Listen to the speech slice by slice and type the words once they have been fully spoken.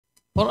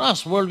For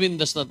us, whirlwind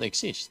does not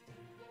exist.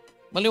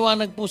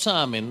 Maliwanag po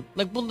sa amin,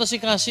 nagpunta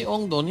si Cassie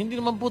Ong doon, hindi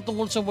naman po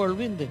tungkol sa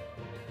whirlwind eh.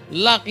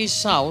 Lucky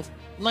South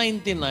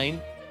 99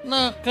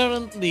 na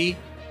currently,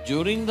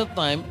 during the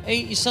time,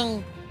 ay isang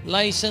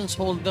license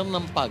holder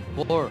ng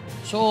PAGCOR.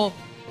 So,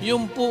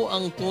 yun po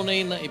ang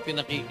tunay na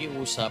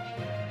ipinakikiusap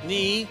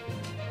ni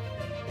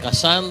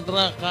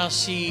Cassandra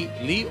Cassie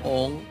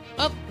Leong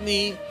at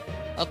ni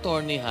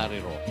Atty.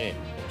 Harry Roque.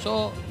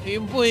 So,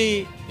 yun po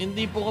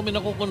hindi po kami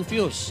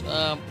nakukonfuse,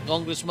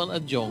 Congressman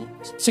Adjong.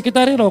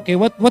 Secretary Roque,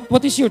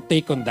 what is your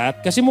take on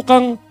that? Kasi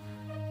mukhang,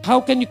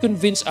 how can you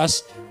convince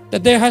us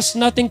that there has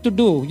nothing to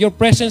do, your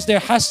presence there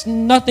has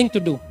nothing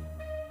to do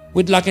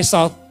with Lucky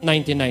South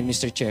 99,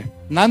 Mr. Chair?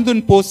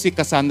 Nandun po si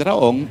Cassandra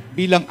Ong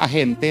bilang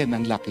ahente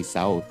ng Lucky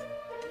South.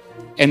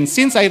 And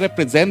since I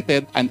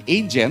represented an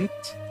agent,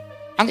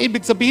 ang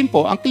ibig sabihin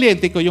po, ang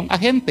kliyente ko yung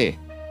ahente.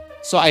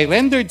 So I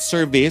rendered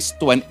service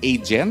to an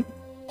agent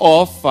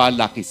of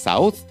Lucky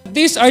South.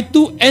 These are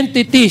two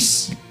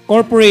entities,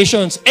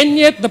 corporations, and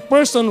yet the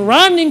person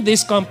running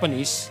these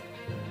companies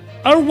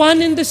are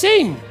one and the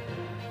same.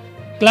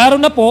 Klaro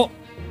na po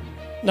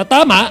na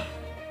tama,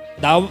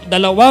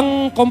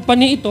 dalawang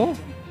company ito,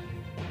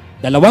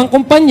 dalawang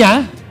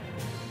kumpanya,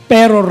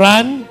 pero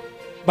run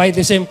by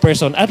the same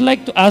person. I'd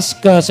like to ask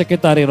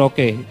Secretary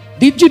Roque,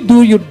 did you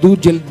do your due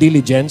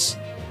diligence?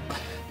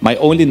 My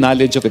only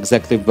knowledge of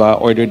Executive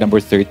Order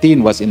number 13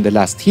 was in the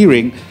last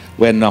hearing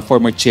when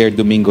former Chair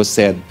Domingo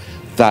said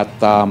that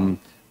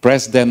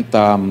President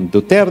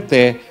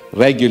Duterte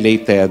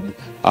regulated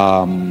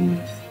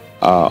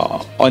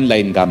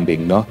online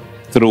gambling, no,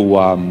 through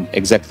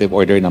Executive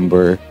Order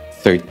number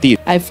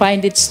 13. I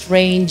find it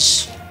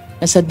strange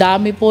na sa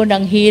dami po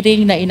ng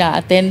hearing na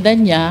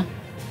ina-attendan niya,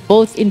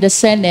 both in the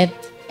Senate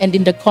and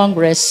in the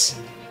Congress,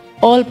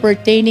 all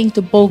pertaining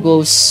to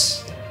POGOs,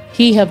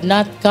 he have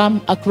not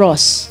come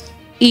across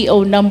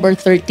EO number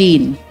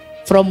 13,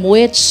 from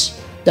which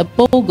the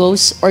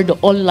POGOs or the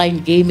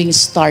online gaming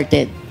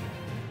started.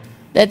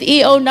 That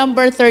EO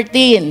number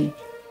 13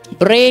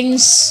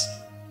 brings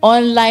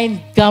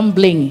online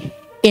gambling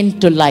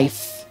into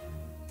life.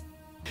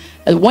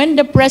 And when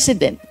the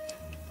President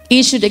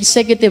issued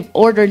Executive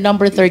Order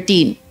number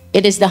 13,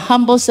 it is the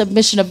humble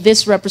submission of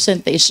this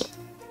representation.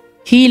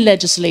 He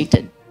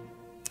legislated,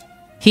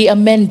 he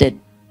amended,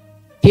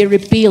 he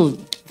repealed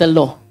the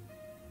law.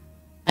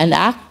 An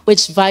act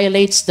which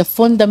violates the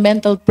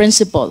fundamental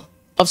principle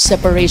of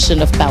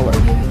separation of power.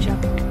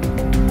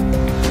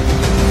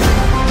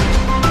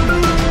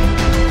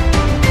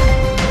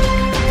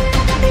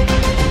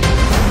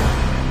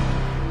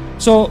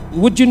 So,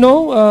 would you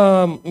know,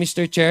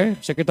 Mr. Chair,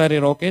 Secretary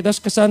Roque,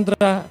 does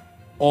Cassandra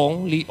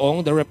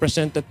Leong, the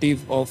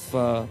representative of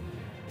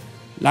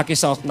Lucky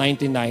South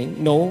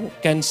 99, know?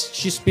 Can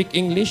she speak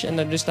English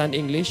and understand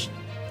English?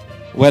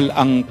 Well,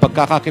 ang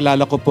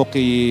pagkakakilala ko po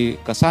kay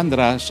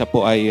Cassandra, siya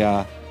po ay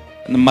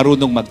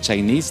marunong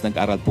mag-Chinese,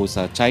 nag-aral po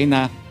sa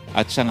China,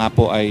 at siya nga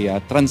po ay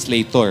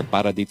translator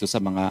para dito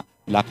sa mga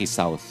Lucky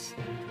South.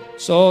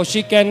 So,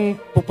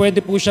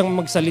 pwede po siyang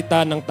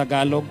magsalita ng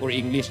Tagalog or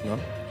English, no?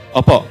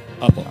 Opo.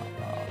 Opo.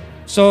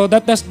 So,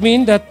 that does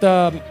mean that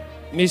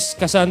Ms.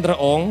 Cassandra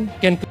Ong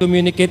can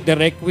communicate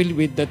directly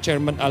with the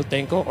Chairman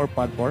Altenco or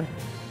PAGCOR?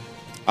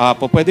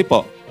 Pwede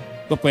po.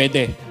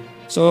 Pwede.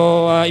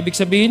 So, ibig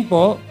sabihin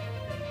po,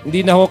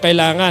 hindi na ho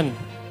kailangan,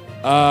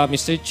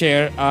 Mr.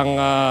 Chair,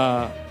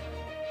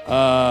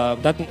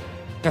 that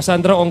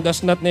Cassandra Ong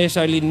does not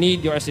necessarily need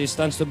your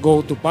assistance to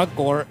go to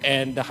PAGCOR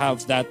and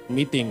have that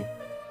meeting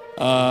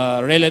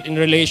in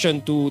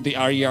relation to the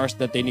RERs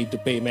that they need to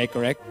pay. Am I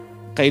correct?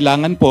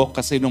 Kailangan po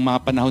kasi nung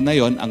mga panahon na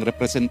yon, ang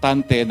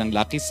representante ng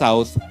Lucky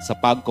South sa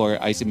PAGCOR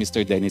ay si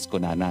Mr. Dennis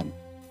Cunanan.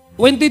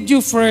 When did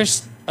you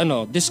first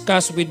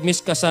discuss with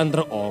Ms.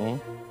 Cassandra Ong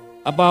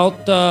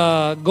about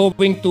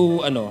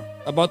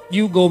about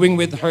you going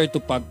with her to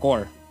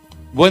PAGCOR?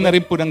 Buwan na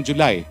rin po ng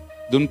July.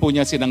 Doon po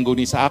niya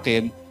sinangguni sa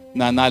akin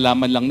na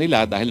nalaman lang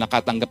nila dahil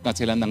nakatanggap na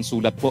sila ng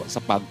sulat po sa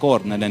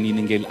PAGCOR na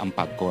naniningil ang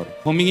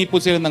PAGCOR. Humingi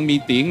po sila ng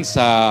meeting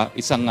sa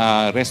isang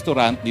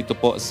restaurant dito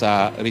po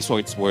sa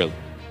Resorts World.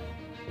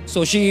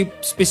 So she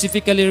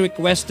specifically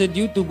requested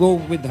you to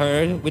go with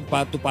her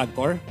to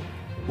PAGCOR?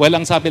 Well,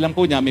 ang sabi lang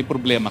po niya, may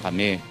problema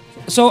kami.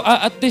 So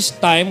at this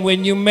time,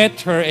 when you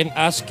met her and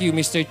asked you,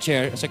 Mr.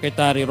 Chair,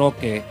 Secretary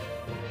Roque,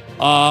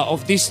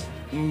 of these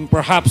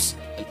perhaps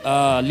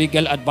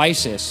legal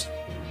advices,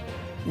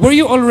 were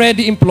you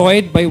already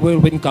employed by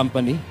Whirlwind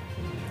Company?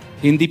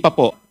 Hindi pa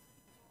po.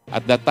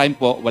 At that time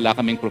po, wala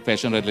kaming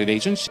professional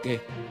relationship. Okay.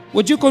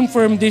 Would you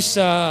confirm this,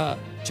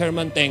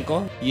 Chairman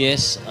Tenco?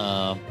 Yes,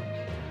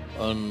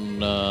 on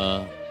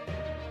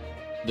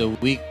the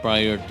week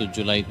prior to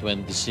July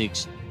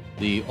 26,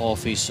 the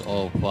office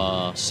of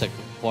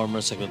former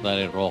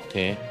Secretary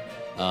Roque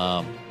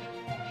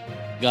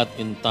got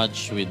in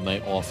touch with my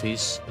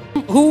office.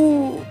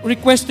 Who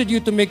requested you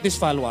to make these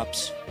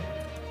follow-ups?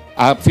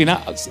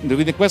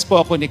 Request po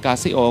ako ni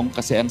Cassie Ong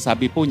kasi ang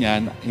sabi po niya,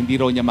 hindi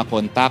raw niya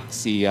makontak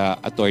si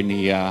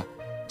Attorney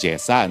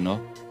Jessa, no?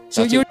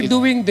 So you're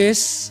doing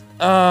this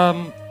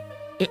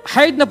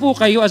hired na po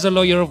kayo as a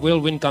lawyer of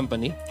Whirlwind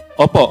Company?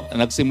 Opo,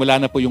 nagsimula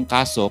na po yung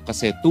kaso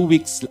kasi 2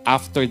 weeks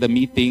after the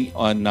meeting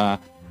on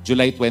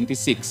July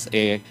 26,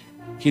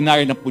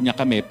 hinire na po niya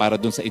kami para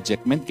dun sa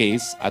ejectment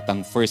case at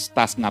ang first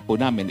task nga po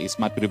namin is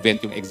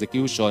ma-prevent yung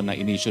execution na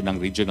inisyu ng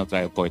Regional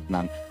Trial Court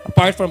ng...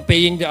 Apart from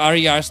paying the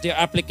RERs, their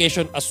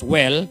application as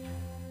well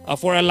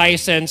for a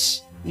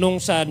license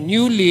nung sa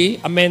newly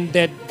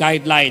amended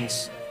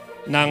guidelines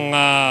ng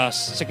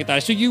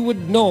Secretary. So you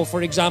would know,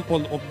 for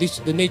example, of this,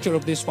 the nature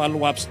of these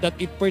follow-ups, that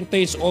it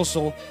pertains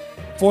also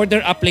for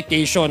their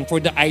application for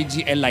the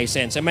IGL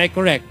license. Am I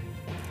correct?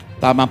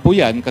 Tama po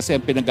yan kasi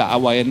ang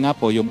pinag-aawayan nga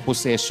po yung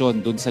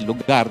possession dun sa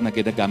lugar na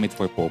ginagamit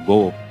for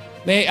POGO.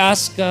 May I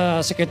ask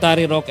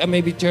Secretary Roque and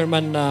maybe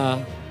Chairman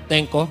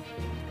Tenko,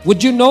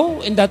 would you know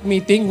in that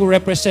meeting who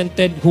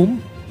represented whom?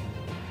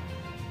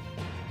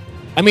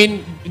 I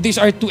mean, these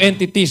are two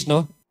entities,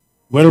 no?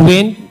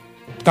 Whirlwind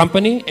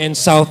Company and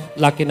South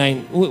Lucky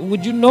Nine.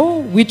 Would you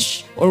know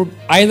which or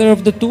either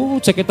of the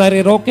two,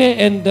 Secretary Roque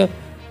and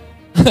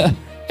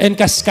and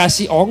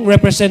Kasi Ong,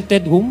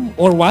 represented whom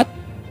or what?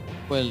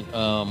 Well,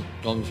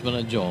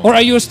 Congressman Adjong. Or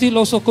are you still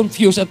also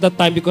confused at that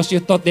time because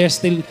you thought they're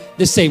still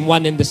the same,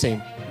 one and the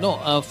same? No,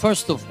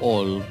 first of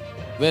all,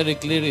 very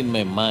clear in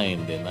my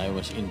mind, and I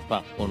was in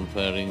fact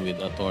conferring with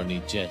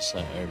Attorney Jess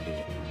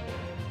earlier.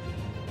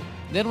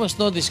 There was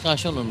no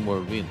discussion on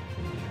Whirlwind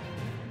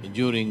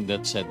during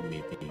that said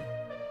meeting.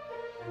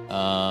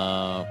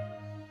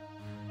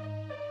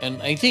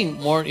 And I think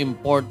more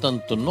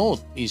important to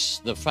note is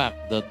the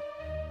fact that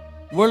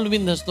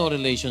Whirlwind has no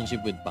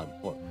relationship with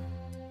PAGCOR.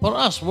 For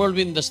us,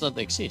 Whirlwind does not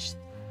exist.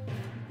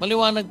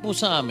 Maliwanag po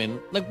sa amin,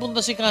 nagpunta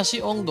si Kasi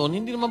Ong doon,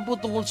 hindi naman po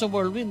tungkol sa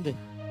Whirlwind.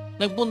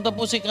 Nagpunta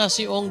po si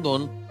Kasi Ong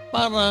doon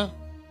para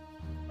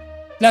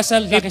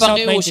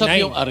ipakiusap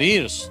yung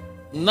arrears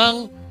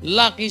ng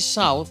Lucky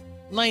South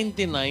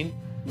 99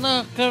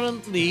 na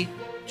currently,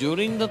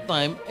 during the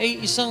time,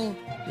 ay isang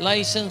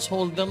license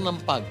holder ng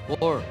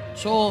PAGCOR.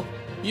 So,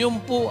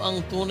 yun po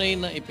ang tunay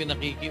na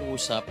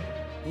ipinakikiusap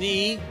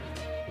ni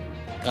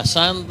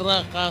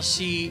Cassandra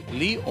Kasi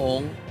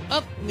Leong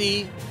at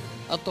ni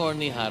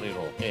Attorney Harry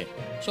Roque.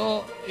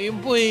 So,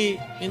 yun po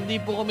hindi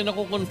po kami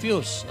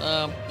nakukonfuse,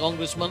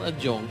 Congressman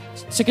Adjong.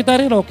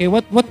 Secretary Roque,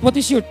 what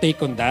is your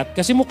take on that?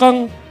 Kasi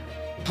mukhang,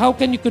 how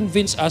can you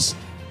convince us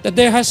that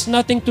there has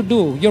nothing to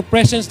do, your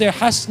presence there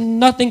has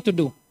nothing to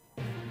do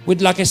with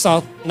Lucky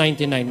South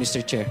 99, Mr.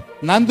 Chair?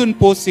 Nandun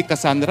po si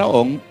Cassandra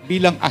Ong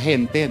bilang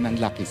ahente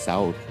ng Lucky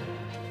South.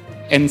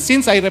 And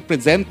since I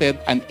represented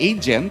an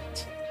agent,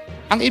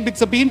 ang ibig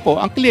sabihin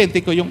po, ang kliyente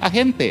ko yung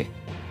ahente.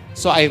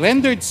 So I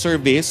rendered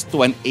service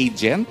to an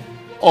agent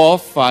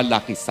of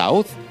Lucky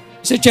South.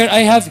 Mr. Chair,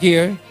 I have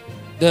here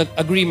the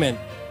agreement,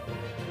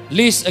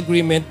 lease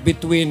agreement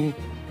between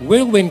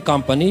Whirlwind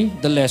Company,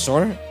 the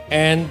lessor,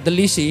 and the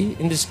leasee,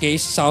 in this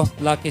case,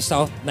 Lucky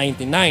South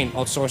 99,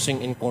 Outsourcing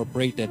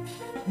Incorporated.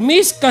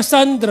 Miss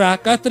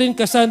Catherine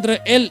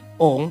Cassandra L.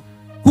 Ong,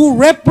 who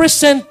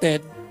represented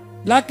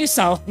Lucky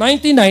South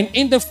 99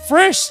 in the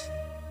first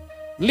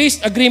lease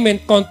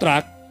agreement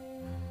contract,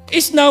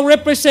 is now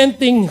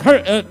representing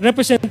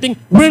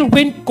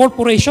Whirlwind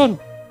Corporation.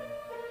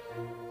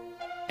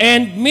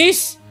 And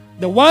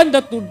the one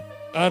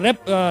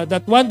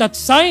that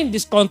signed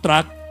this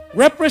contract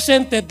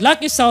represented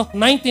Lucky South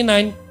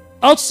 99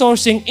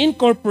 Outsourcing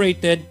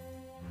Incorporated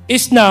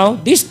is now,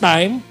 this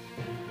time,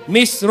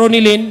 Miss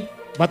Ronilyn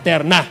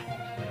Baterna.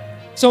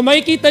 So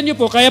makikita nyo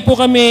po, kaya po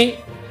kami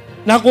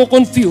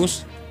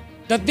nako-confuse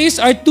that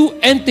these are two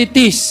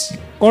entities,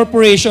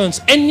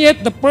 corporations, and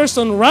yet the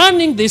person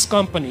running these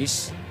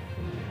companies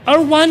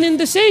are one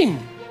and the same.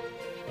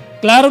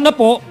 Klaro na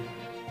po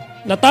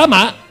na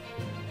tama,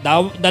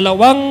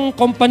 dalawang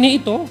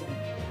company ito,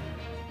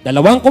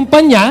 dalawang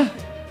kumpanya,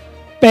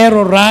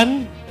 pero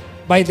run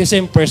by the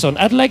same person.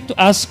 I'd like to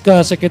ask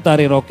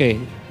Secretary Roque,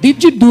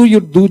 did you do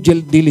your due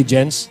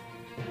diligence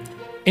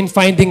in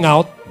finding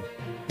out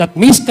that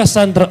Miss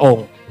Cassandra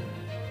Ong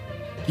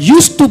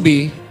used to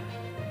be,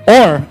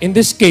 or in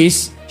this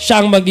case,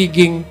 siya ang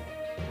magiging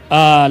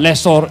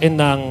lessor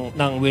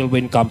ng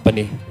Whirlwind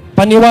Company?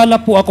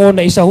 Paniwala po ako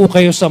na isa ho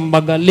kayo sa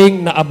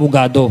magaling na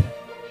abogado.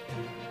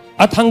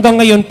 At hanggang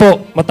ngayon po,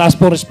 mataas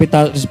po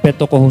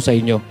respeto ko ho sa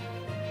inyo.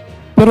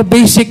 Pero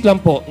basic lang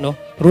po, no?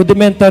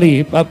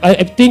 Rudimentary.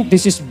 I think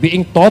this is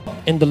being taught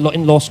in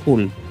law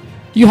school.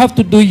 You have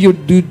to do your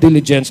due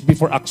diligence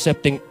before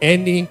accepting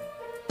any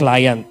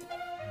client.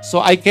 So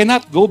I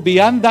cannot go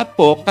beyond that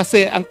po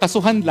kasi ang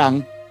kasuhan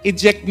lang,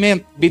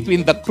 ejectment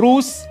between the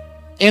cruise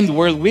and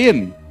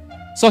Whirlwind.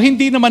 So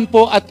hindi naman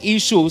po at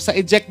issue sa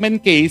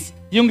ejectment case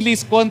yung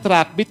lease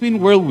contract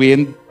between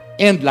Whirlwind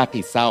and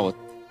Lucky South.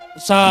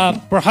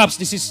 Perhaps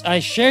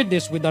I shared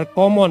this with our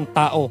common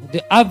tao,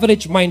 the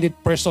average-minded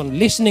person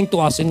listening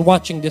to us and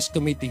watching this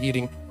committee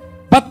hearing.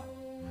 But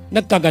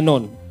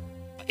nagkaganon.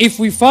 If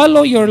we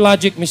follow your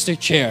logic, Mr.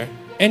 Chair,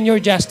 and your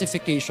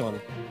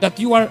justification that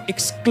you are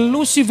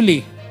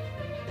exclusively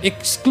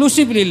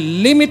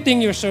limiting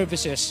your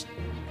services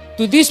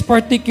to this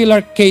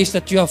particular case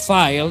that you have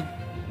filed,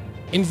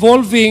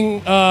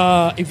 involving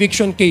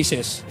eviction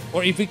cases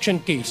or eviction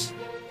case,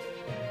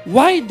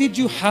 why did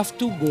you have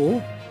to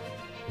go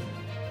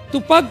to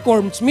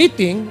PAGCORM's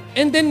meeting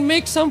and then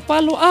make some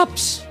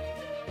follow-ups?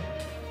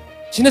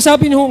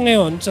 Sinasabi niyo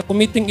ngayon sa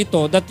committee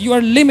ito that you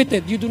are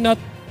limited. You do not,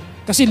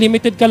 kasi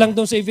limited ka lang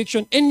doon sa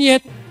eviction, and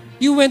yet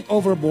you went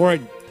overboard.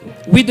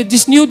 With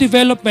this new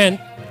development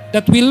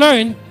that we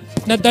learned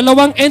na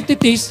dalawang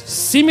entities,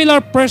 similar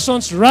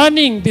persons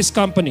running these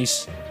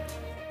companies,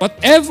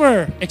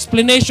 whatever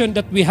explanation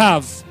that we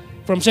have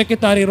from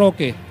Secretary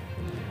Roque,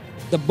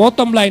 the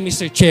bottom line,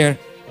 Mr. Chair,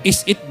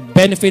 is it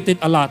benefited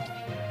a lot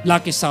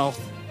Lucky South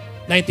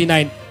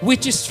 99,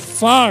 which is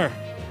far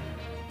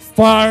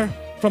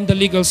from the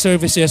legal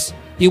services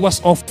he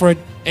was offered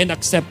and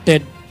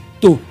accepted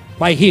to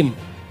by him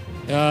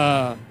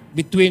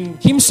between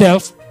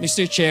himself,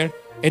 Mr. Chair,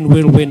 and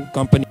Whirlwind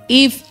Company.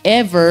 If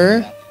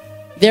ever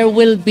there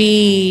will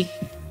be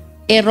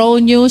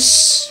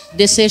erroneous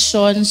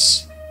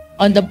decisions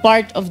on the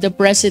part of the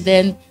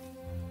President,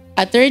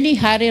 Attorney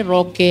Harry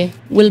Roque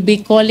will be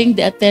calling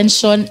the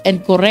attention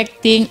and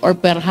correcting or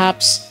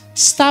perhaps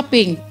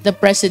stopping the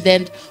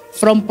President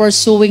from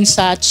pursuing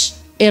such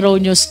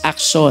erroneous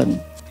action.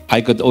 I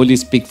could only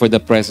speak for the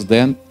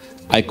President.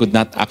 I could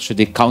not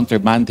actually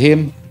countermand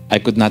him. I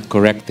could not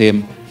correct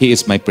him. He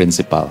is my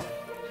principal.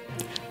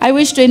 I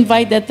wish to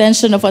invite the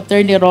attention of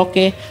Attorney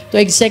Roque to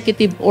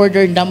Executive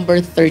Order number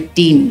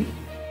 13.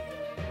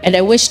 And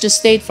I wish to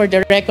state for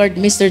the record,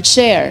 Mr.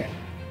 Chair,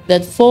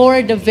 that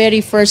for the very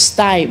first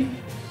time,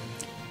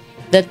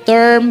 the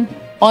term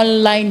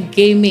online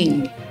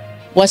gaming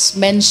was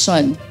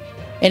mentioned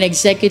in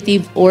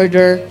Executive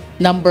Order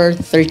number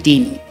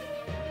 13.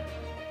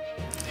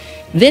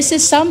 This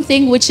is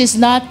something which is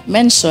not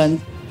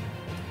mentioned,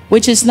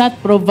 which is not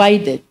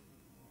provided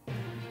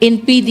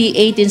in PD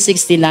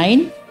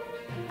 1869,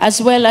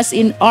 as well as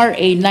in RA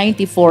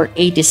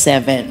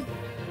 9487.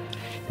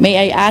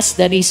 May I ask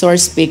the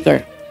resource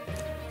speaker,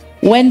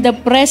 when the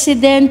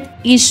President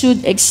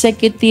issued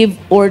Executive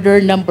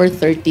Order number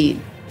 13,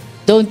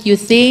 don't you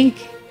think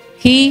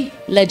he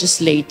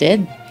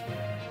legislated?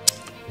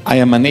 I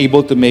am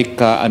unable to make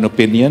an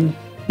opinion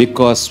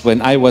because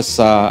when I was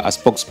a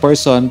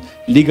spokesperson,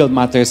 legal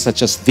matters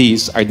such as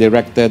these are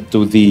directed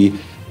to the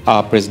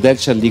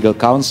Presidential Legal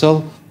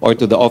Counsel or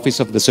to the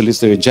Office of the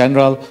Solicitor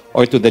General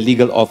or to the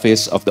legal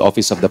office of the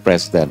Office of the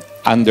President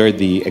under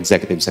the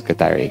Executive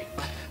Secretary.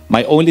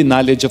 My only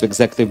knowledge of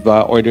Executive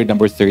Order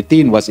number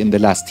 13 was in the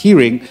last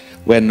hearing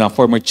when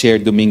former Chair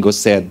Domingo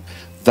said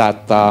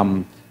that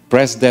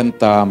President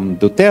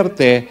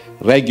Duterte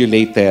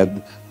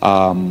regulated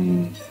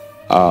online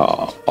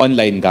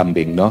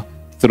gambling, no,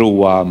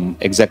 through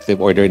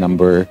Executive Order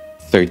number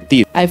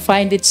 13. I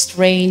find it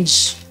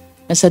strange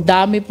na sa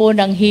dami po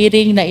ng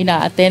hearing na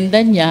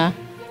ina-attendan niya,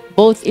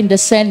 both in the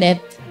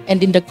Senate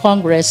and in the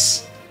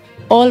Congress,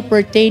 all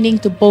pertaining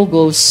to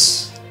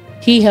POGOs,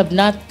 he have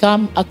not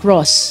come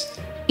across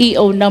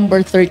EO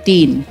number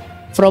 13,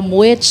 from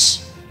which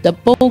the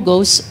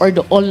POGOs or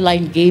the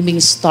online gaming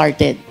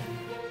started.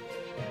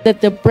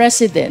 That the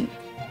President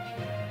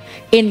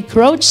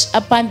encroached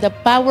upon the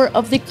power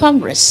of the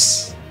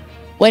Congress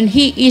when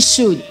he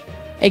issued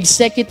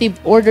Executive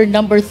Order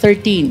number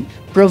 13,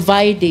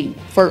 providing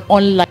for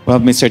online. Well,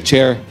 Mr.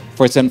 Chair,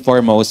 first and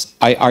foremost,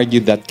 I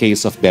argued that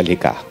case of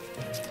Belica.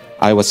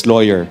 I was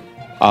lawyer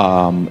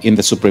in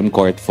the Supreme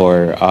Court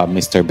for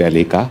Mr.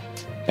 Belica,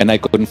 and I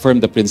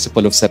confirmed the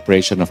principle of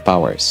separation of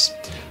powers.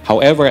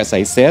 However, as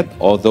I said,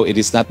 although it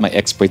is not my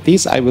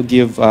expertise, I will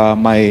give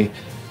my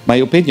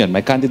opinion,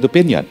 my candid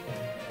opinion.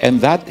 And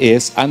that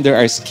is, under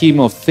our scheme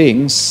of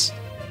things,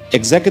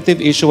 executive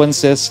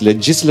issuances,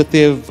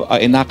 legislative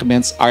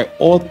enactments are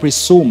all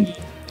presumed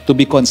to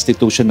be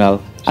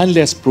constitutional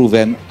unless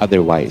proven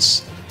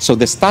otherwise. So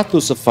the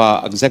status of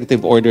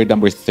Executive Order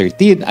number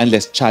 13,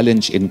 unless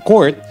challenged in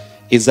court,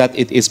 is that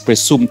it is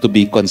presumed to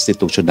be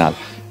constitutional.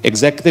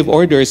 Executive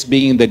orders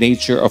being in the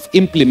nature of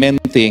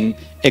implementing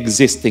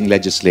existing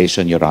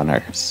legislation, Your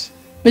Honors.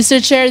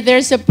 Mr. Chair,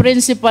 there's a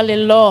principle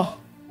in law.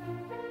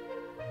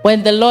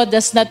 When the law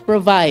does not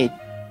provide,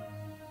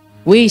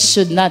 we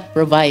should not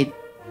provide.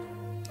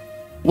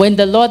 When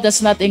the law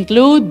does not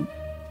include,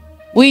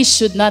 we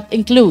should not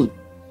include.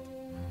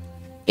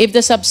 If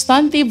the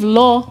substantive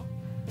law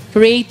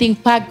creating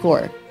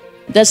PAGCOR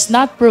does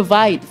not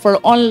provide for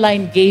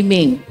online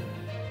gaming,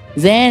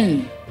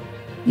 then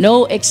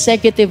no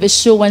executive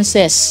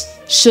issuances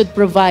should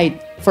provide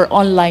for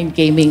online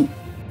gaming.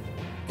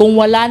 Kung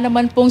wala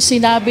naman pong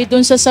sinabi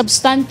dun sa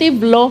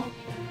substantive law,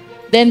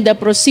 then the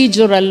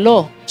procedural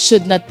law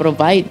should not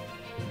provide.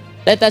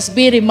 Let us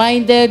be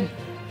reminded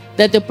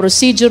that the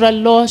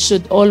procedural law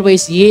should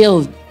always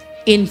yield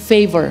in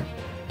favor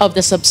of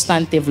the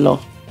substantive law.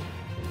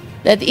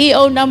 That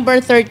EO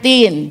number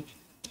 13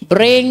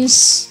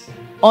 brings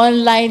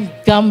online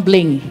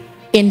gambling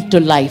into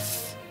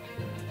life.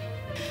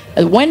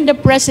 And when the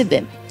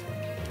President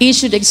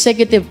issued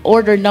Executive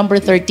Order number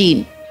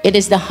 13, it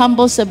is the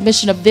humble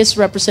submission of this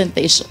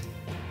representation.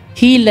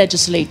 He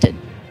legislated,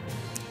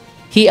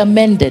 he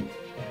amended,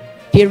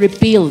 he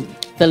repealed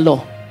the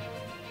law,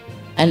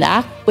 an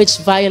act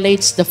which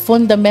violates the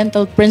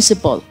fundamental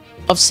principle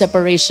of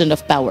separation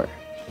of power.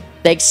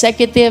 The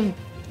executive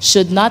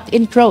should not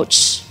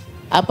encroach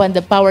upon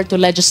the power to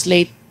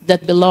legislate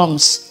that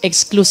belongs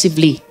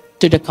exclusively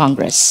to the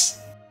Congress.